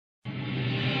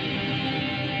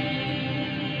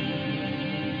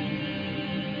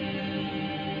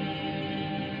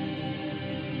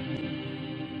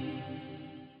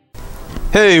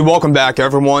Hey, welcome back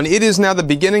everyone. It is now the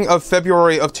beginning of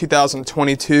February of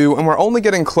 2022, and we're only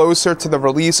getting closer to the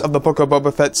release of the Book of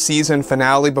Boba Fett season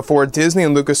finale before Disney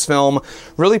and Lucasfilm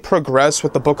really progress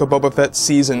with the Book of Boba Fett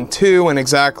Season 2 and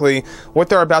exactly what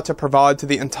they're about to provide to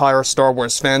the entire Star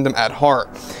Wars fandom at heart.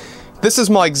 This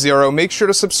is Mike Zero. Make sure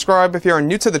to subscribe if you're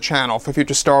new to the channel for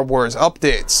future Star Wars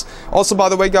updates. Also, by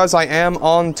the way, guys, I am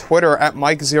on Twitter at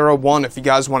Mike01 if you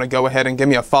guys want to go ahead and give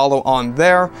me a follow on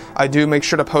there. I do make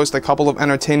sure to post a couple of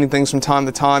entertaining things from time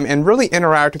to time and really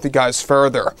interact with you guys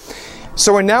further.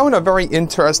 So we're now in a very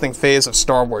interesting phase of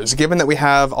Star Wars, given that we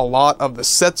have a lot of the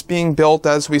sets being built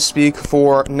as we speak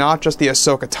for not just the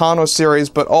Ahsoka Tano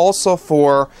series, but also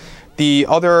for the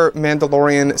other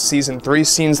Mandalorian Season 3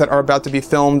 scenes that are about to be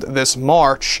filmed this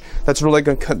March. That's really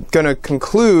going to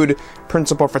conclude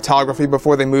principal photography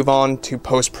before they move on to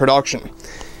post-production.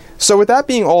 So with that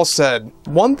being all said,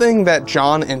 one thing that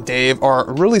Jon and Dave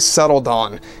are really settled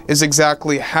on is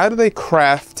exactly how do they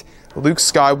craft Luke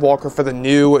Skywalker for the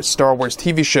new Star Wars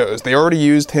TV shows. They already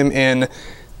used him in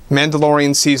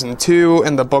Mandalorian Season 2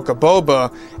 and the Book of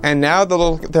Boba, and now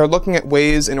they're looking at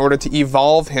ways in order to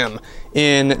evolve him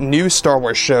in new Star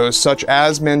Wars shows such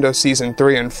as Mando Season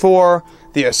 3 and 4,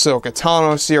 the Ahsoka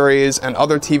Tano series, and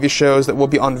other TV shows that will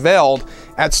be unveiled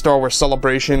at Star Wars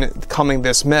Celebration coming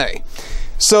this May.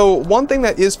 So one thing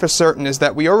that is for certain is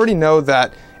that we already know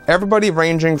that everybody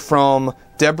ranging from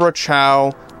Deborah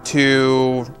Chow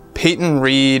to Peyton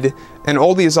Reed and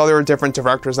all these other different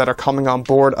directors that are coming on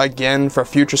board again for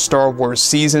future Star Wars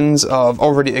seasons of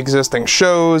already existing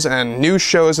shows and new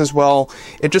shows as well.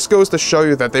 It just goes to show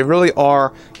you that they really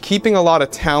are keeping a lot of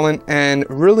talent and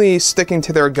really sticking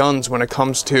to their guns when it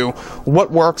comes to what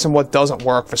works and what doesn't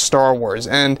work for Star Wars.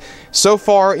 And so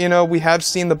far, you know, we have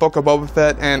seen the Book of Boba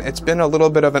Fett, and it's been a little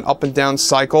bit of an up and down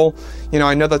cycle. You know,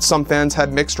 I know that some fans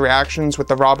had mixed reactions with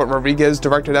the Robert Rodriguez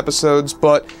directed episodes,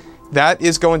 but that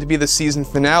is going to be the season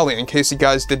finale, in case you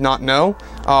guys did not know.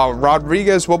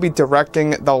 Rodriguez will be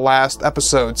directing the last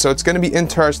episode, so it's going to be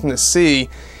interesting to see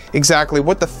exactly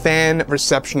what the fan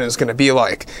reception is going to be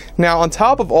like. Now, on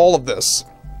top of all of this,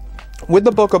 with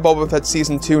the Book of Boba Fett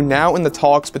Season 2 now in the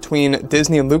talks between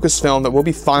Disney and Lucasfilm that will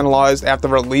be finalized after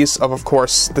the release of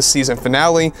course, the season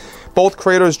finale, both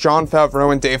creators Jon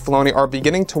Favreau and Dave Filoni are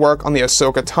beginning to work on the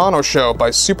Ahsoka Tano show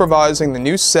by supervising the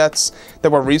new sets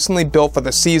that were recently built for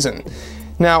the season.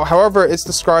 Now, however, it's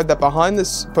described that behind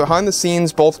the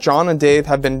scenes, both Jon and Dave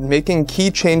have been making key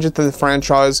changes to the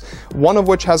franchise, one of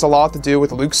which has a lot to do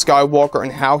with Luke Skywalker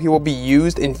and how he will be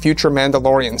used in future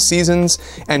Mandalorian seasons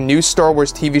and new Star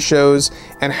Wars TV shows,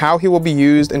 and how he will be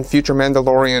used in future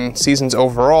Mandalorian seasons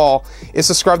overall. It's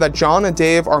described that Jon and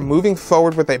Dave are moving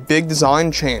forward with a big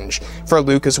design change for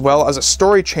Luke as well as a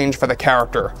story change for the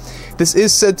character. This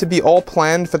is said to be all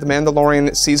planned for the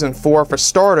Mandalorian Season 4 for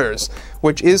starters,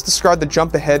 which is described to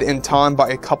jump ahead in time by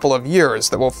a couple of years,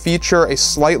 that will feature a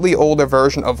slightly older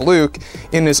version of Luke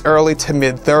in his early to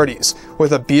mid-30s,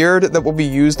 with a beard that will be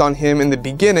used on him in the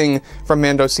beginning from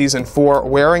Mando Season 4,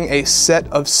 wearing a set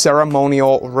of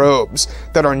ceremonial robes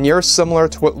that are near similar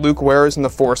to what Luke wears in The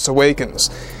Force Awakens.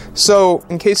 So,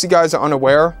 in case you guys are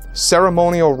unaware,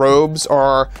 ceremonial robes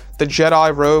are the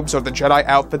Jedi robes or the Jedi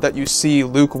outfit that you see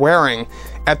Luke wearing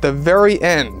at the very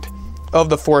end of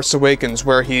The Force Awakens,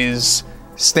 where he's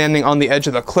standing on the edge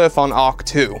of the cliff on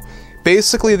Ahch-To.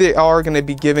 Basically, they are going to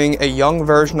be giving a young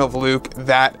version of Luke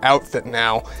that outfit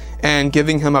now, and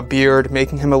giving him a beard,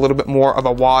 making him a little bit more of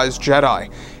a wise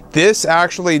Jedi. This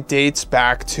actually dates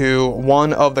back to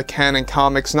one of the canon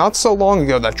comics not so long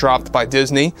ago that dropped by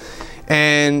Disney,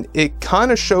 and it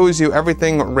kind of shows you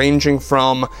everything ranging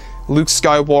from Luke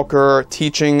Skywalker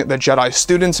teaching the Jedi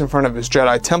students in front of his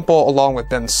Jedi temple along with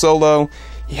Ben Solo.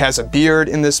 He has a beard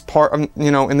in this part,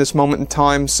 in this moment in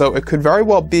time, so it could very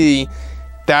well be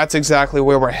that's exactly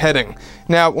where we're heading.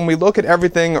 Now, when we look at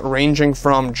everything ranging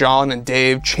from Jon and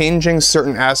Dave changing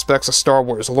certain aspects of Star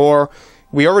Wars lore,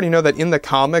 we already know that in the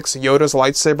comics, Yoda's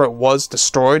lightsaber was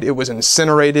destroyed. It was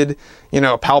incinerated.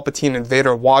 Palpatine and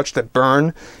Vader watched it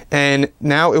burn, and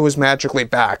now it was magically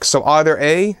back. So either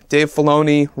A, Dave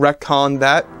Filoni retconned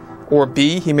that, or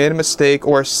B, he made a mistake,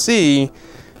 or C,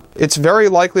 it's very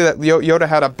likely that Yoda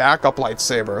had a backup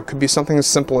lightsaber. It could be something as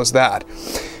simple as that.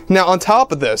 Now, on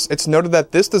top of this, it's noted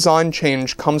that this design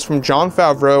change comes from Jon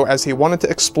Favreau, as he wanted to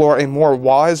explore a more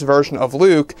wise version of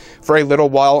Luke for a little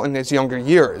while in his younger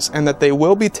years, and that they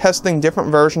will be testing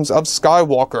different versions of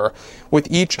Skywalker with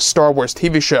each Star Wars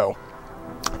TV show.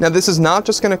 Now, this is not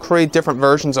just going to create different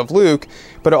versions of Luke,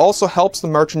 but it also helps the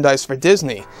merchandise for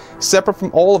Disney. Separate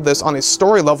from all of this, on a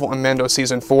story level in Mando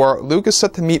Season 4, Luke is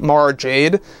set to meet Mara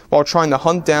Jade while trying to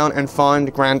hunt down and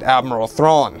find Grand Admiral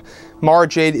Thrawn. Mara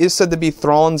Jade is said to be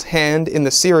Thrawn's hand in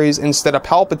the series instead of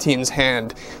Palpatine's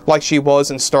hand, like she was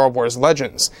in Star Wars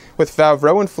Legends. With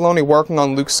Favreau and Filoni working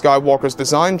on Luke Skywalker's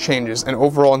design changes and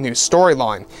overall new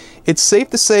storyline, it's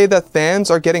safe to say that fans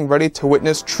are getting ready to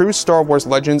witness true Star Wars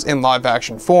Legends in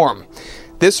live-action form.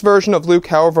 This version of Luke,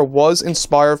 however, was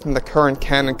inspired from the current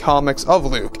canon comics of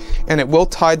Luke, and it will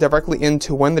tie directly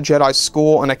into when the Jedi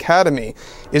School and Academy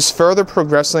is further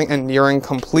progressing and nearing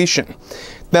completion.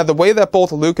 Now, the way that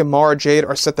both Luke and Mara Jade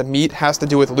are set to meet has to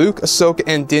do with Luke, Ahsoka,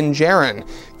 and Din Djarin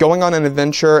going on an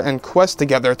adventure and quest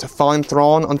together to find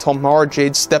Thrawn until Mara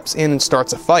Jade steps in and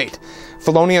starts a fight.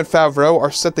 Filoni and Favreau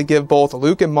are set to give both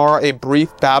Luke and Mara a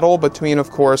brief battle between, of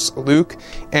course, Luke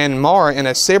and Mara in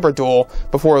a saber duel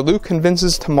before Luke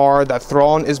convinces Tamara that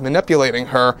Thrawn is manipulating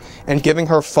her and giving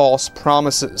her false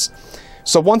promises.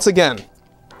 So once again,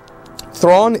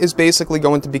 Thrawn is basically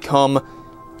going to become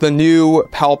the new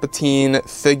Palpatine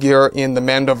figure in the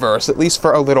Mandoverse, at least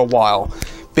for a little while.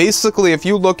 Basically, if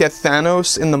you look at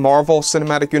Thanos in the Marvel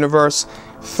Cinematic Universe,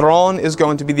 Thrawn is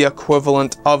going to be the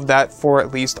equivalent of that for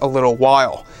at least a little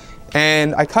while.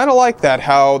 And I kind of like that,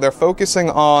 how they're focusing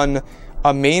on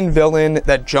a main villain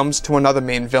that jumps to another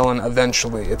main villain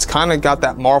eventually. It's kind of got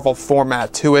that Marvel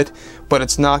format to it, but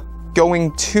it's not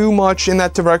going too much in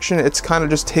that direction. It's kind of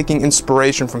just taking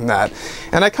inspiration from that.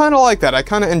 And I kind of like that. I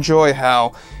kind of enjoy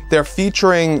how they're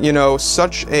featuring, you know,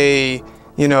 such a,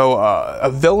 you know,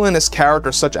 a villainous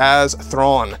character such as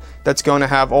Thrawn that's going to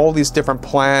have all these different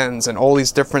plans and all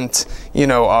these different, you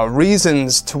know,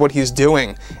 reasons to what he's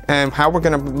doing, and how we're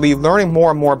going to be learning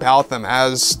more and more about them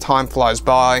as time flies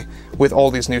by with all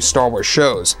these new Star Wars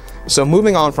shows. So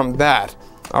moving on from that,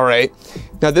 alright,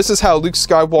 now this is how Luke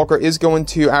Skywalker is going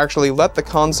to actually let the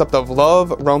concept of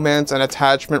love, romance, and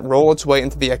attachment roll its way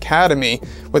into the Academy,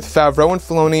 with Favreau and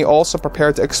Filoni also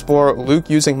prepared to explore Luke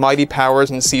using mighty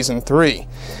powers in Season 3.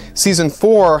 Season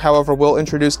 4, however, will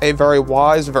introduce a very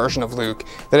wise version of Luke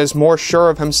that is more sure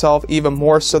of himself, even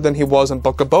more so than he was in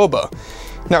Book of Boba.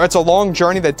 Now, it's a long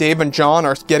journey that Dave and Jon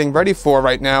are getting ready for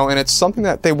right now, and it's something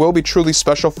that they will be truly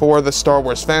special for the Star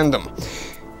Wars fandom.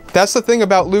 That's the thing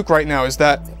about Luke right now, is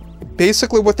that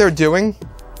basically what they're doing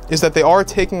is that they are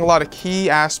taking a lot of key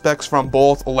aspects from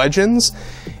both Legends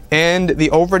and the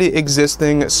already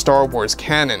existing Star Wars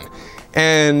canon.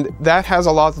 And that has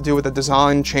a lot to do with the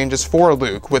design changes for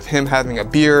Luke, with him having a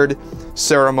beard,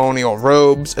 ceremonial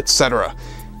robes, etc.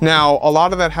 Now, a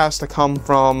lot of that has to come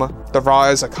from the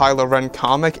Rise of Kylo Ren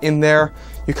comic. In there,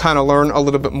 you kind of learn a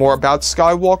little bit more about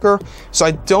Skywalker. So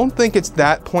I don't think it's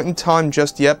that point in time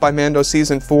just yet by Mando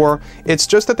Season 4. It's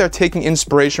just that they're taking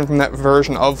inspiration from that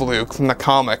version of Luke from the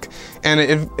comic. And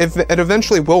it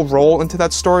eventually will roll into that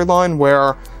storyline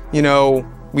where, you know,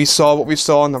 we saw what we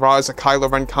saw in the Rise of Kylo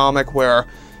Ren comic, where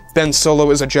Ben Solo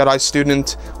is a Jedi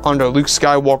student under Luke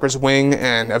Skywalker's wing,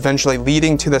 and eventually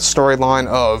leading to the storyline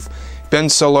of Ben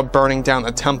Solo burning down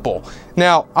the temple.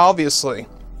 Now, obviously,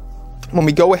 when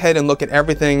we go ahead and look at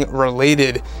everything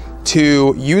related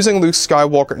to using Luke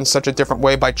Skywalker in such a different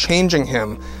way by changing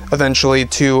him eventually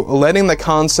to letting the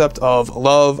concept of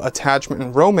love, attachment,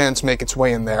 and romance make its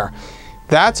way in there,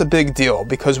 that's a big deal,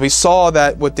 because we saw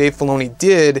that what Dave Filoni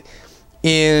did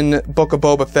in Book of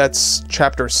Boba Fett's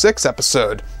Chapter 6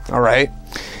 episode, alright?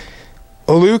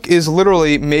 Luke is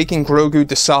literally making Grogu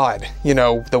decide, you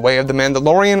know, the way of the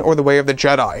Mandalorian or the way of the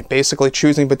Jedi, basically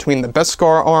choosing between the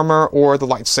Beskar armor or the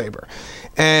lightsaber.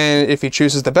 And if he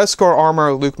chooses the Beskar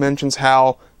armor, Luke mentions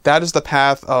how that is the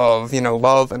path of, you know,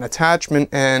 love and attachment,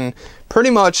 and pretty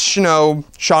much, you know,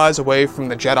 shies away from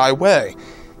the Jedi way.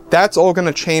 That's all going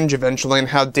to change eventually, and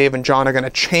how Dave and Jon are going to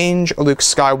change Luke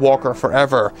Skywalker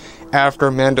forever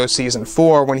after Mando Season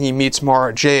 4 when he meets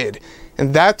Mara Jade.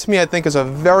 And that, to me, I think is a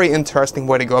very interesting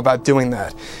way to go about doing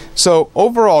that. So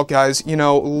overall, guys, you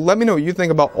know, let me know what you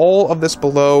think about all of this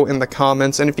below in the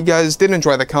comments. And if you guys did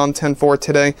enjoy the content for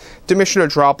today, do make sure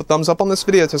to drop a thumbs up on this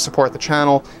video to support the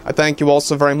channel. I thank you all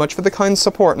so very much for the kind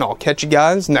support, and I'll catch you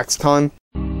guys next time.